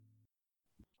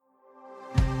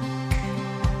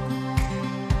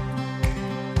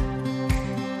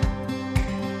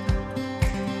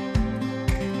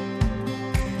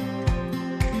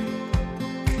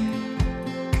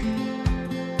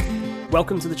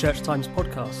Welcome to the Church Times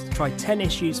podcast. Try 10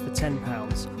 issues for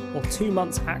 £10 or 2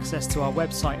 months access to our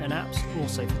website and apps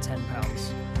also for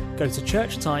 £10. Go to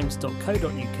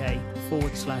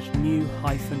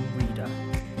churchtimes.co.uk/new-reader.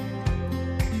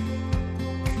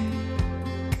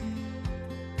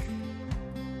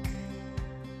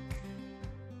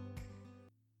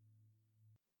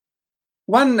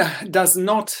 One does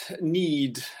not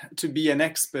need to be an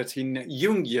expert in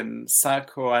Jungian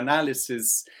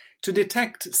psychoanalysis to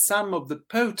detect some of the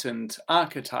potent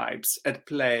archetypes at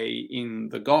play in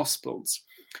the Gospels.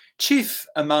 Chief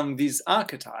among these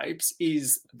archetypes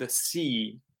is the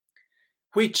sea,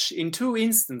 which in 2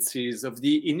 instances of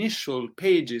the initial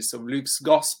pages of Luke's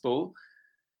Gospel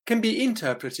can be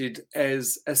interpreted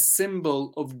as a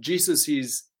symbol of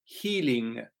Jesus's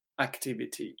healing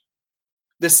activity.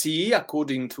 The sea,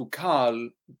 according to Carl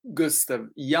Gustav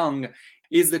Jung,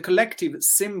 is the collective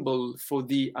symbol for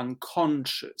the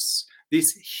unconscious,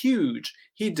 this huge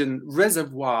hidden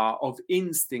reservoir of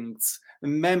instincts,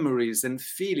 memories, and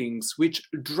feelings which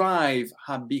drive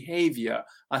our behavior,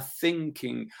 our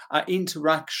thinking, our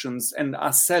interactions, and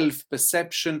our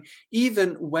self-perception,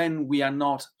 even when we are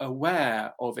not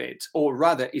aware of it, or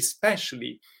rather,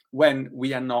 especially when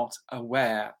we are not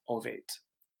aware of it.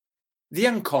 The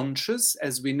unconscious,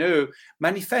 as we know,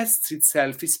 manifests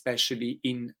itself especially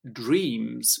in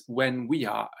dreams when we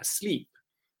are asleep.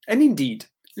 And indeed,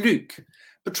 Luke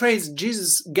portrays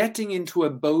Jesus getting into a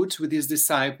boat with his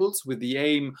disciples with the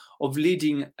aim of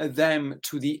leading them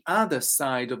to the other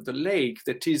side of the lake,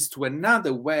 that is, to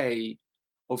another way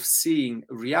of seeing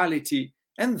reality,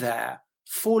 and there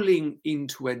falling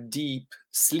into a deep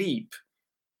sleep.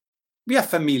 We are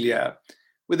familiar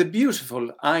with a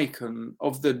beautiful icon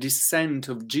of the descent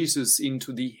of Jesus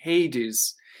into the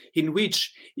Hades, in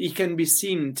which he can be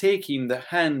seen taking the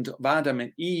hand of Adam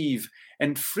and Eve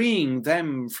and freeing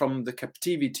them from the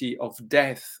captivity of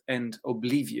death and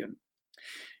oblivion.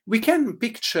 We can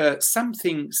picture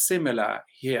something similar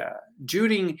here.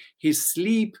 During his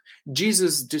sleep,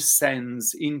 Jesus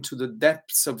descends into the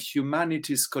depths of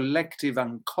humanity's collective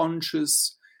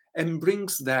unconscious and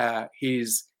brings there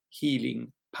his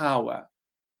healing power.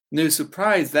 No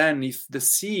surprise then if the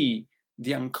sea,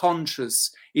 the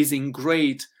unconscious, is in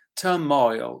great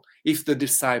turmoil, if the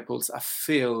disciples are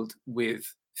filled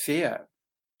with fear.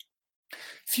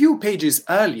 Few pages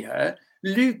earlier,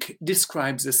 Luke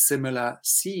describes a similar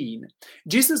scene.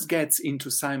 Jesus gets into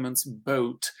Simon's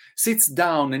boat, sits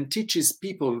down and teaches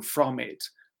people from it,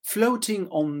 floating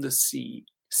on the sea,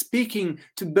 speaking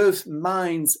to both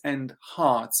minds and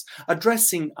hearts,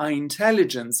 addressing our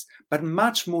intelligence, but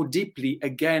much more deeply,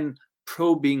 again,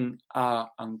 probing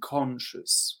our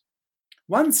unconscious.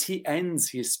 Once he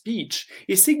ends his speech,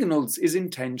 he signals his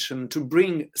intention to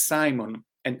bring Simon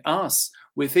and us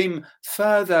with him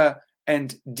further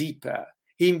and deeper.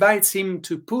 He invites him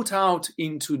to put out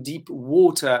into deep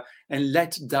water and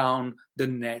let down the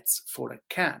nets for a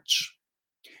catch.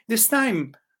 This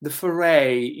time, the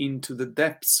foray into the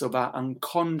depths of our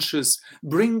unconscious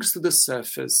brings to the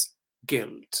surface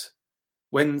guilt.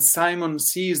 When Simon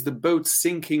sees the boat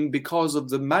sinking because of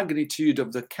the magnitude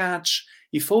of the catch,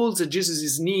 he falls at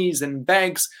Jesus' knees and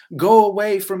begs, "Go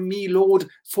away from me, Lord,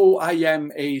 for I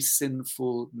am a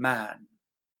sinful man."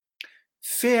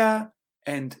 Fear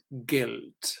and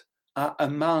guilt are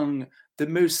among the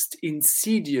most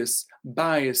insidious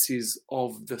biases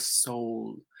of the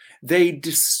soul. They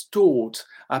distort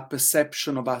our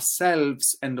perception of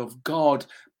ourselves and of God,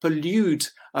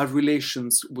 pollute our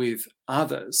relations with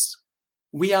others.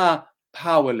 We are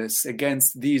powerless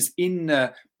against these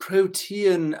inner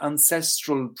protean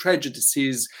ancestral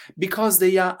prejudices because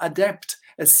they are adept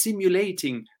at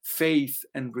simulating faith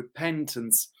and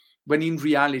repentance, when in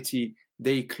reality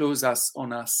they close us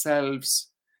on ourselves,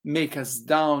 make us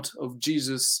doubt of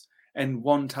Jesus, and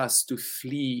want us to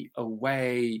flee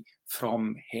away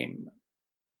from him.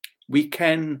 We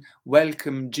can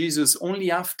welcome Jesus only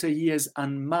after he has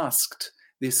unmasked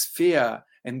this fear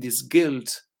and this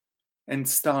guilt and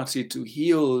started to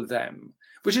heal them,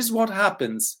 which is what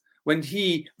happens when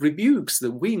he rebukes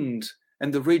the wind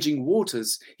and the raging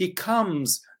waters. He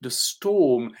calms the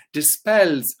storm,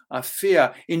 dispels our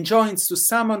fear, enjoins to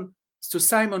Simon,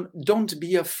 "Don't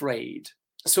be afraid,"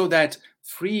 so that,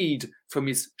 freed from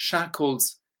his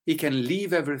shackles, he can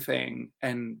leave everything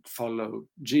and follow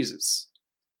Jesus.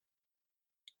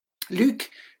 Luke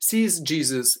sees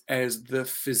Jesus as the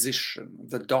physician,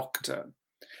 the doctor,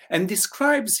 and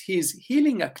describes his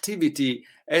healing activity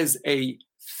as a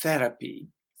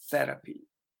therapy,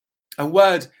 a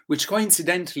word which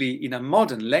coincidentally in our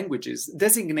modern languages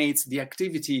designates the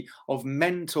activity of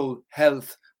mental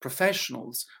health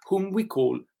professionals, whom we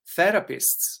call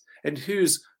therapists, and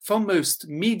whose foremost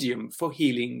medium for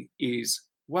healing is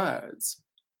words.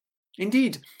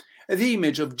 Indeed, the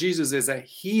image of Jesus as a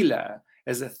healer,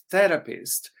 as a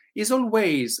therapist, is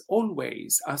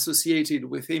always associated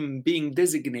with him being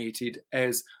designated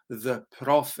as the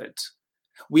prophet.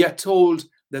 We are told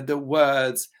that the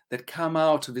words that come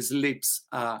out of his lips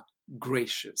are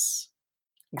gracious.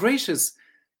 Gracious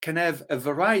can have a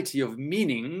variety of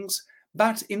meanings,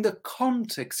 but in the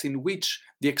context in which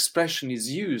the expression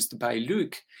is used by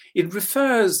Luke, it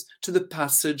refers to the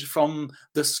passage from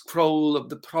the scroll of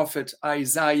the prophet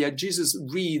Isaiah. Jesus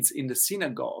reads in the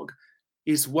synagogue,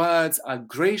 "His words are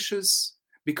gracious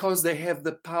because they have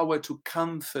the power to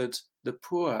comfort the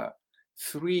poor,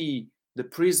 free the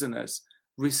prisoners,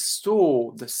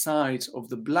 restore the sight of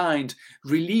the blind,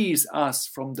 release us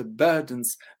from the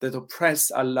burdens that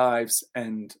oppress our lives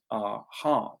and our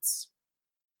hearts."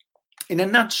 In a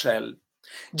nutshell,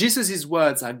 Jesus'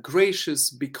 words are gracious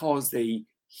because they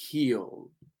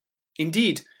heal.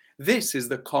 Indeed, this is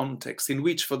the context in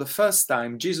which, for the first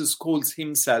time, Jesus calls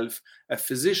himself a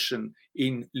physician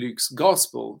in Luke's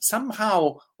Gospel,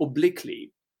 somehow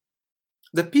obliquely.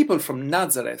 The people from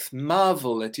Nazareth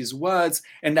marvel at his words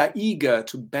and are eager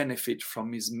to benefit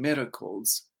from his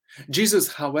miracles.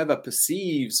 Jesus, however,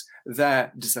 perceives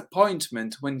their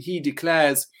disappointment when he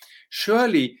declares,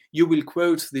 "Surely you will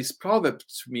quote this proverb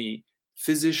to me,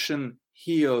 'Physician,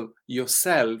 heal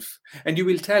yourself,' and you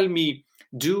will tell me,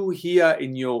 'Do here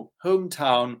in your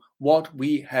hometown what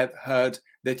we have heard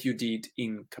that you did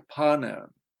in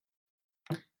Capernaum.'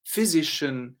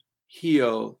 Physician,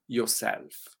 heal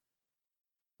yourself."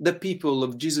 The people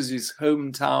of Jesus'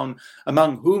 hometown,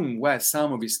 among whom were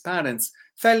some of his parents,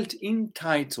 felt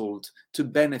entitled to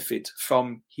benefit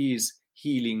from his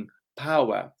healing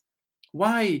power.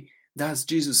 Why does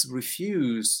Jesus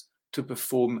refuse to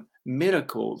perform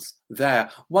miracles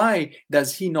there? Why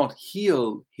does he not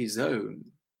heal his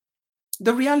own?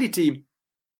 The reality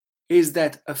is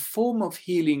that a form of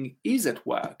healing is at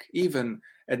work, even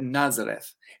at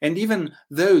Nazareth, and even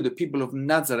though the people of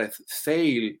Nazareth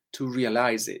fail to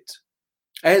realize it.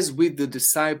 As with the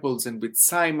disciples and with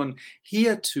Simon,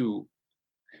 here too,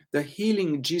 the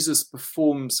healing Jesus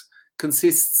performs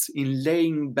consists in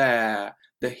laying bare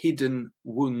the hidden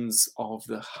wounds of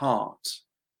the heart.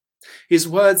 His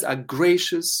words are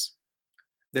gracious,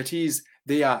 that is,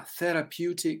 they are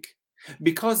therapeutic,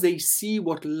 because they see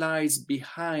what lies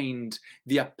behind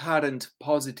the apparent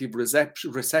positive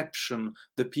reception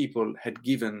the people had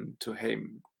given to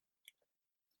him.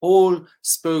 All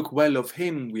spoke well of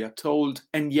him, we are told,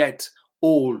 and yet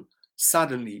all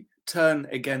suddenly turn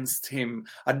against him,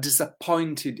 are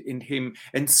disappointed in him,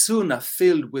 and soon are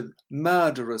filled with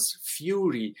murderous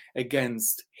fury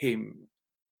against him.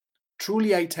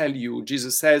 "Truly I tell you,"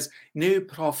 Jesus says, "no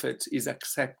prophet is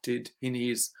accepted in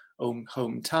his own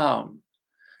hometown."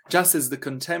 Just as the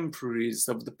contemporaries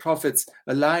of the prophets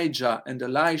Elijah and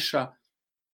Elisha,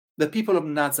 the people of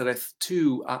Nazareth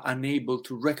too are unable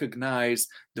to recognize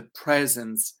the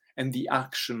presence and the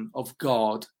action of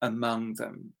God among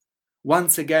them.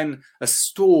 Once again, a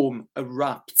storm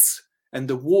erupts and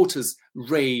the waters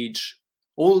rage.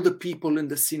 All the people in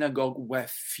the synagogue were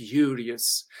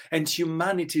furious, and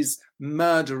humanity's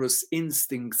murderous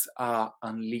instincts are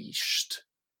unleashed.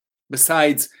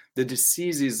 Besides, the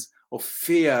diseases of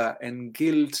fear and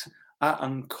guilt, our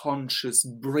unconscious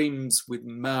brims with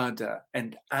murder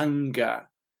and anger.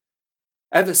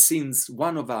 Ever since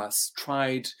one of us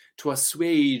tried to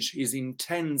assuage his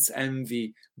intense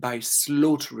envy by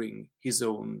slaughtering his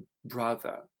own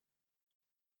brother.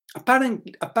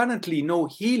 Apparently no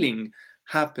healing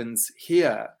happens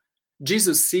here.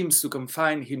 Jesus seems to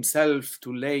confine himself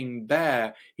to laying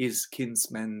bare his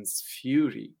kinsman's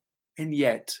fury. And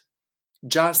yet,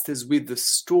 just as with the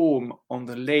storm on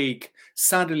the lake,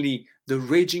 suddenly the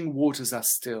raging waters are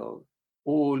still.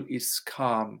 All is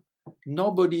calm.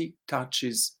 Nobody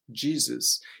touches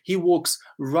Jesus. He walks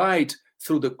right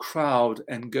through the crowd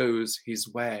and goes his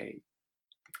way.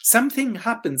 Something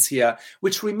happens here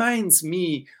which reminds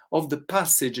me of the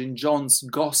passage in John's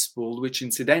Gospel, which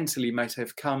incidentally might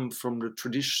have come from the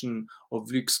tradition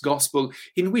of Luke's Gospel,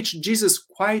 in which Jesus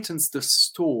quietens the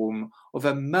storm of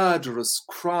a murderous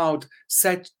crowd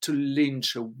set to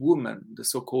lynch a woman, the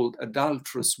so-called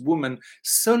adulterous woman,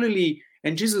 solely,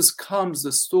 and Jesus calms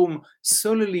the storm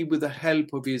solely with the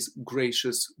help of his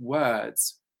gracious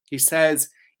words. He says,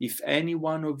 "If any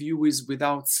one of you is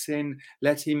without sin,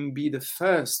 let him be the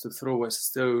first to throw a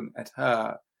stone at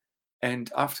her."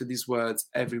 And after these words,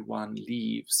 everyone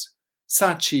leaves.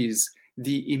 Such is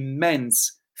the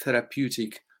immense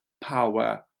therapeutic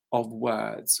power of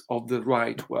words, of the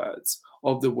right words,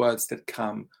 of the words that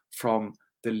come from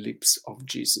the lips of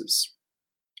Jesus.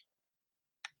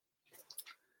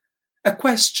 A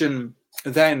question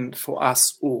then for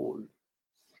us all.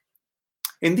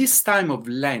 In this time of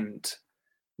Lent,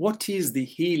 what is the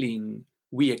healing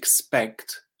we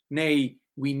expect, nay,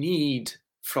 we need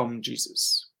from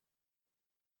Jesus?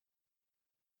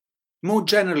 More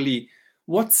generally,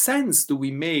 what sense do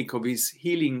we make of his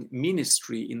healing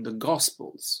ministry in the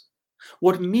Gospels?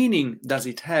 What meaning does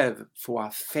it have for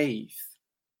our faith?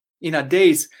 In our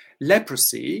days,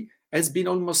 leprosy has been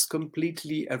almost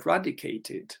completely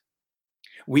eradicated.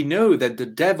 We know that the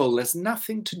devil has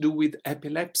nothing to do with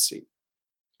epilepsy.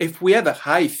 If we have a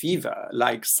high fever,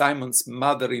 like Simon's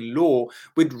mother-in-law,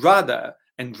 we'd rather,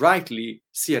 and rightly,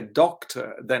 see a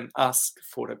doctor than ask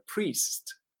for a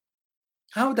priest.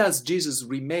 How does Jesus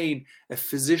remain a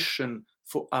physician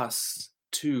for us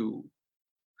too?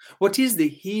 What is the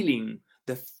healing,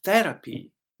 the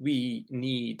therapy we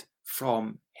need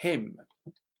from him?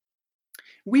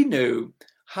 We know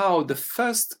how the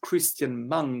first Christian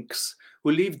monks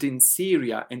who lived in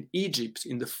Syria and Egypt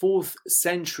in the 4th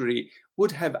century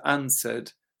would have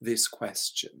answered this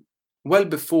question. Well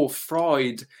before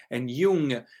Freud and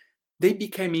Jung, they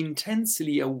became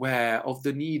intensely aware of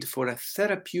the need for a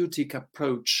therapeutic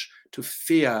approach to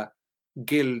fear,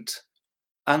 guilt,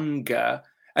 anger,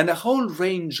 and a whole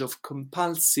range of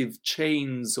compulsive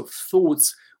chains of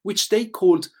thoughts which they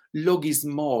called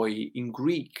logismoi in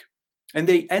Greek, and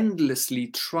they endlessly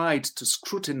tried to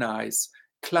scrutinize,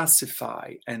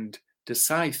 classify, and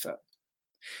decipher.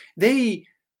 They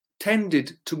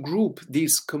tended to group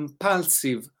these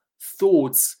compulsive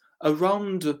thoughts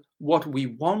around what we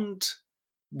want,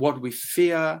 what we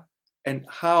fear, and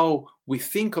how we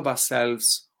think of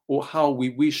ourselves or how we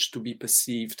wish to be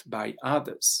perceived by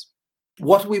others.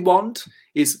 What we want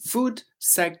is food,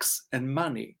 sex, and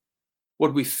money.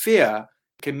 What we fear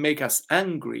can make us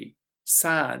angry,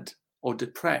 sad, or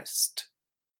depressed.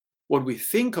 What we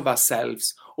think of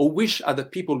ourselves or wish other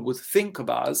people would think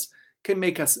of us can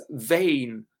make us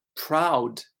vain,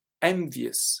 proud,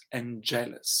 envious, and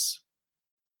jealous.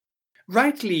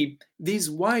 Rightly, these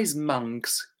wise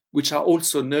monks, which are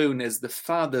also known as the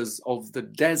fathers of the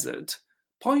desert,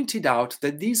 pointed out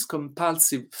that these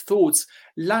compulsive thoughts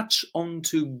latch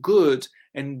onto good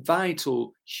and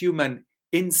vital human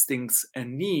instincts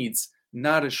and needs,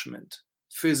 nourishment,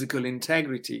 physical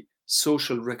integrity,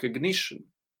 social recognition.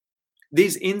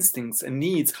 These instincts and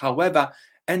needs, however,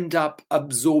 end up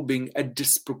absorbing a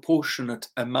disproportionate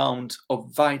amount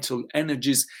of vital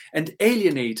energies and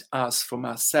alienate us from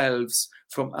ourselves,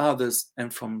 from others,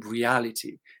 and from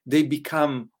reality. They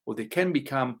become, or they can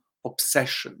become,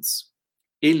 obsessions,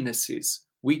 illnesses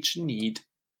which need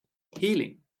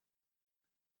healing.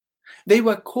 They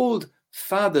were called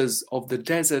fathers of the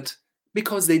desert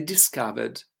because they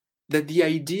discovered that the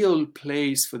ideal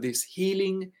place for this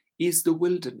healing is the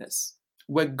wilderness,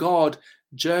 where God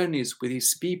journeys with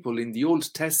his people in the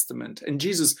Old Testament, and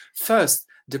Jesus first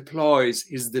deploys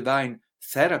his divine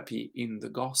therapy in the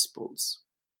Gospels.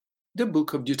 The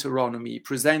book of Deuteronomy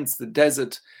presents the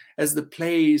desert as the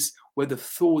place where the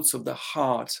thoughts of the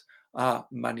heart are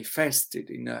manifested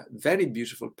in a very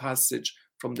beautiful passage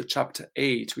from the chapter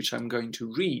 8, which I'm going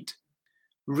to read.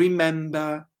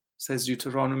 Remember, says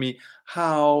Deuteronomy,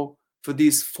 how for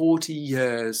these 40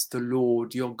 years the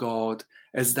Lord your God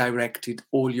has directed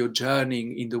all your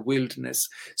journeying in the wilderness,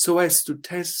 so as to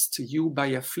test you by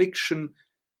affliction,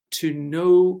 to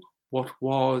know what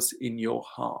was in your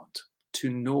heart, to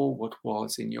know what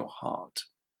was in your heart.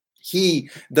 He,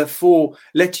 therefore,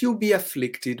 let you be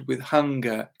afflicted with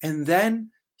hunger, and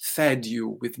then fed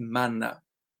you with manna,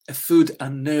 a food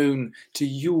unknown to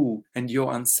you and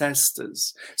your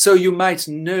ancestors, so you might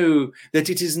know that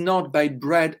it is not by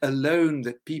bread alone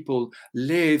that people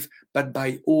live, but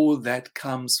by all that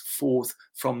comes forth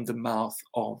from the mouth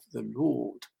of the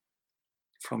Lord,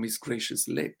 from his gracious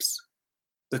lips.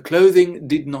 The clothing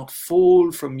did not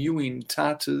fall from you in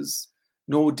tatters,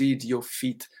 nor did your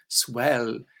feet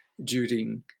swell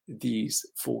during these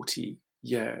 40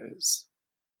 years.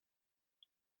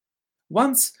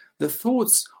 Once the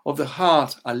thoughts of the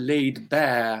heart are laid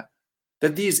bare,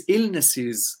 that these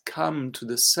illnesses come to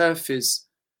the surface,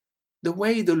 the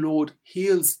way the Lord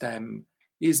heals them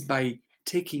is by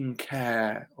taking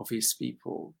care of his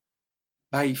people,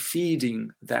 by feeding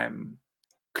them,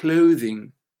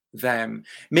 clothing them,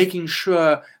 making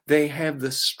sure they have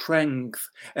the strength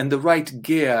and the right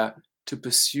gear to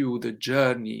pursue the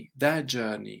journey, their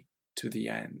journey to the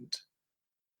end.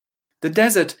 The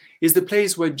desert is the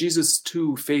place where Jesus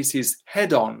too faces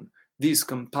head-on these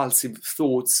compulsive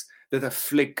thoughts that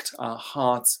afflict our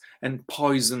hearts and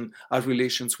poison our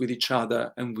relations with each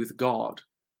other and with God.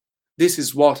 This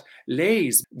is what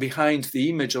lays behind the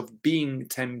image of being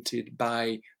tempted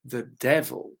by the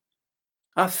devil.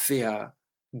 Our fear,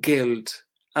 guilt,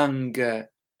 anger,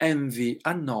 envy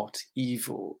are not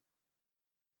evil,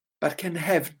 but can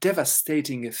have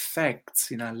devastating effects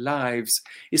in our lives,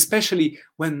 especially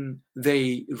when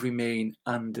they remain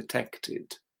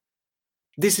undetected.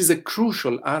 This is a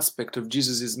crucial aspect of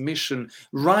Jesus' mission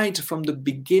right from the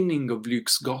beginning of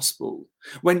Luke's Gospel,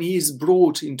 when he is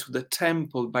brought into the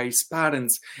temple by his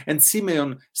parents, and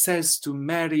Simeon says to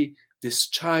Mary, "This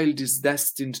child is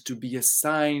destined to be a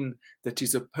sign that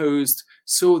is opposed,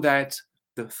 so that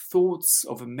the thoughts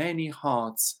of many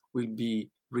hearts will be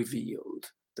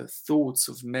revealed." The thoughts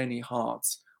of many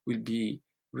hearts will be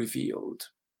revealed.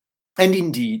 And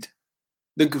indeed,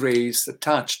 the grace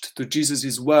attached to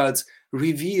Jesus' words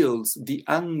reveals the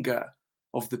anger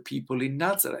of the people in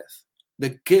Nazareth,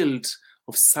 the guilt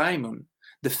of Simon,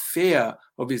 the fear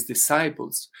of his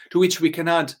disciples, to which we can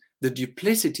add the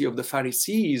duplicity of the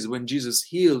Pharisees when Jesus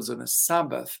heals on a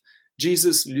Sabbath.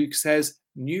 Jesus, Luke says,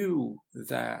 knew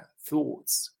their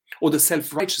thoughts. Or the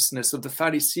self-righteousness of the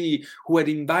Pharisee who had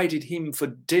invited him for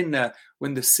dinner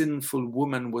when the sinful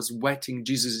woman was wetting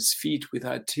Jesus' feet with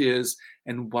her tears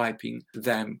and wiping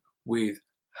them with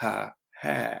her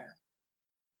hair.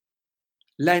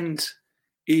 Lent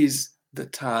is the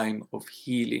time of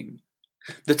healing,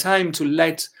 the time to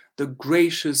let the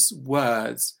gracious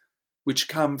words which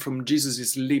come from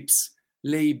Jesus' lips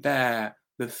lay bare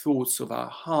the thoughts of our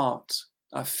heart,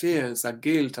 our fears, our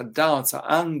guilt, our doubts, our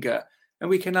anger, and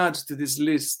we can add to this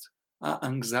list our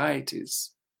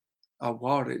anxieties, our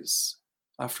worries,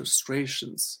 our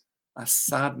frustrations, our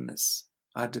sadness,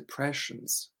 our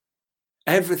depressions,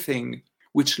 everything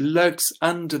which lurks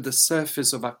under the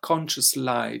surface of our conscious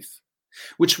life,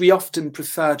 which we often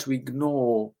prefer to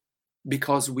ignore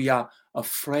because we are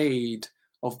afraid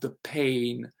of the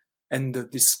pain and the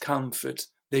discomfort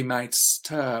they might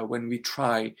stir when we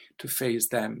try to face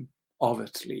them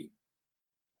overtly.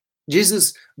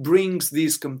 Jesus brings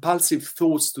these compulsive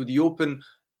thoughts to the open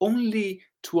only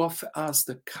to offer us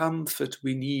the comfort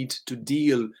we need to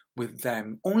deal with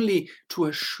them, only to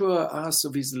assure us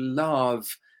of his love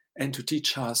and to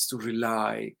teach us to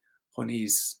rely on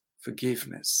his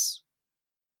forgiveness.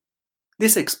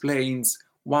 This explains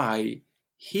why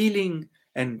healing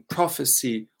and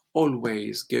prophecy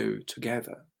always go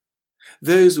together.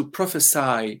 Those who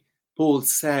prophesy, Paul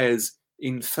says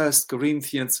in 1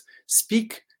 Corinthians,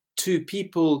 speak to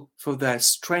people for their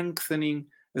strengthening,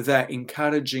 their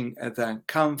encouraging, and their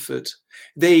comfort.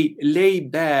 They lay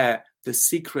bare the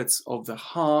secrets of the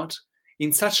heart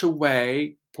in such a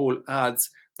way, Paul adds,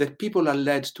 that people are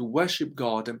led to worship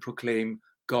God and proclaim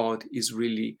God is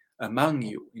really among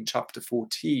you, in chapter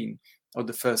 14 of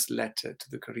the first letter to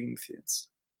the Corinthians.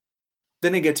 The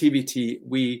negativity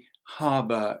we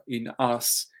harbor in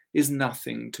us is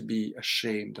nothing to be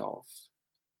ashamed of.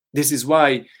 This is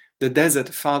why the Desert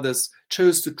Fathers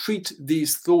chose to treat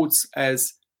these thoughts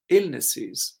as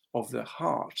illnesses of the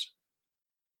heart.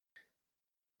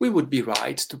 We would be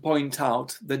right to point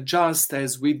out that just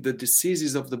as with the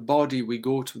diseases of the body we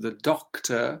go to the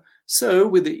doctor, so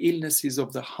with the illnesses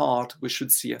of the heart we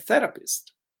should see a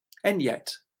therapist. And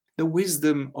yet, the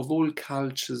wisdom of all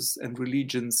cultures and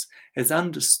religions has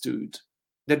understood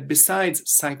that besides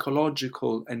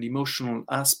psychological and emotional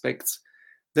aspects,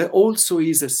 there also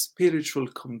is a spiritual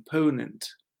component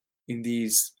in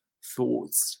these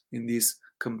thoughts, in these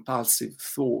compulsive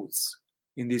thoughts,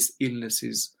 in these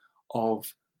illnesses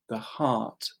of the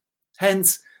heart.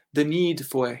 Hence, the need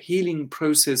for a healing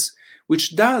process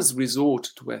which does resort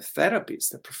to a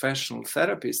therapist, a professional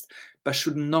therapist, but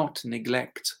should not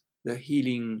neglect the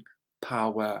healing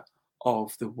power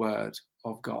of the Word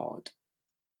of God.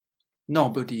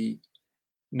 Nobody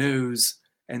knows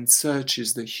and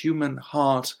searches the human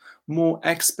heart more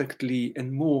expertly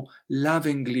and more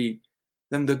lovingly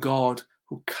than the God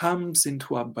who comes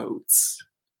into our boats,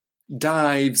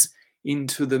 dives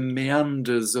into the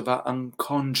meanders of our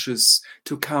unconscious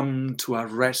to come to our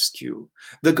rescue,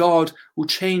 the God who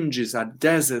changes our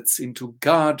deserts into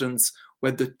gardens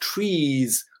where the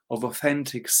trees of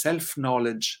authentic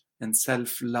self-knowledge and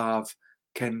self-love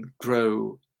can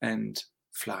grow and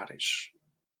flourish.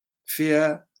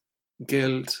 Fear,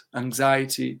 guilt,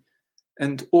 anxiety,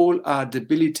 and all our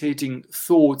debilitating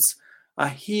thoughts are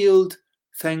healed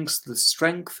thanks to the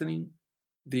strengthening,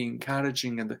 the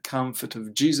encouraging, and the comfort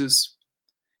of Jesus,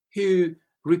 who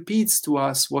repeats to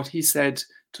us what he said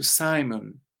to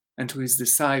Simon and to his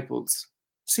disciples.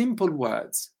 Simple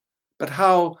words, but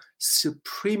how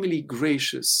supremely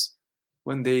gracious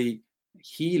when they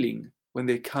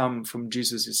come from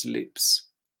Jesus' lips.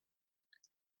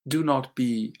 Do not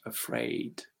be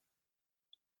afraid.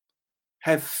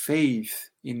 Have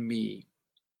faith in me.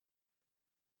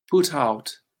 Put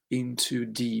out into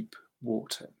deep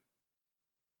water.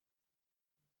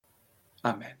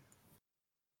 Amen.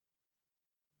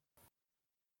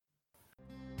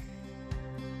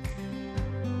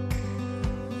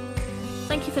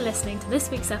 Thank you for listening to this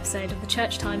week's episode of the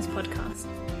Church Times podcast.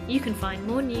 You can find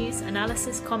more news,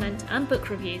 analysis, comment and book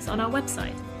reviews on our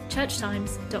website,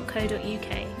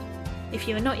 churchtimes.co.uk. If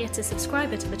you are not yet a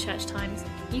subscriber to the Church Times,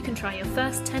 you can try your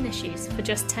first 10 issues for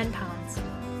just £10.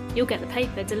 You'll get the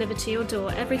paper delivered to your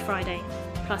door every Friday,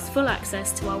 plus full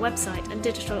access to our website and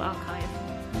digital archive.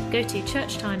 Go to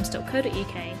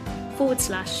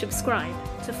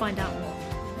churchtimes.co.uk/subscribe to find out more.